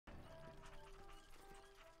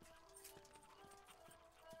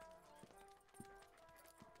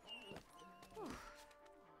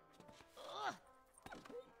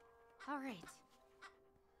Great.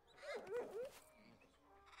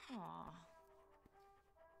 Aw.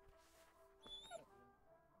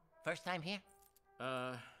 First time here?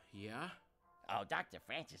 Yeah? Oh, Dr.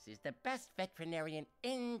 Francis is the best veterinarian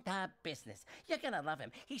in the business. You're gonna love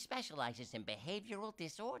him. He specializes in behavioral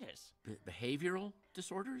disorders. Behavioral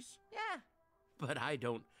disorders? Yeah. But I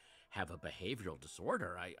don't have a behavioral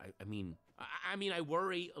disorder. I mean, I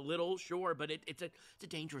worry a little, sure, but it's a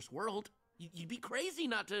dangerous world. You'd be crazy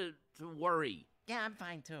not to worry. Yeah, I'm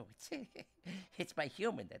fine too. It's my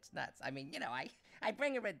human that's nuts. I mean, you know, I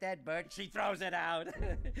bring her a dead bird, she throws it out.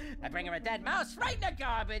 I bring her a dead mouse right in the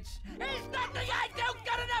garbage. There's nothing I do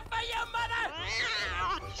good enough for you, mother!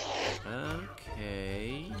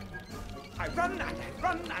 Okay. I run and I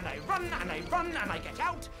run and I run and I run and I get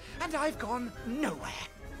out, and I've gone nowhere.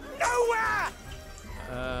 Nowhere!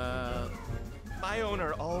 My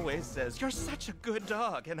owner always says, you're such a good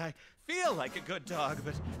dog, and I feel like a good dog,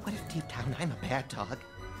 but what if deep down I'm a bad dog?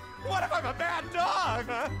 What if I'm a bad dog,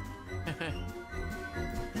 huh?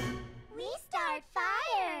 We start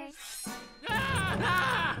fire.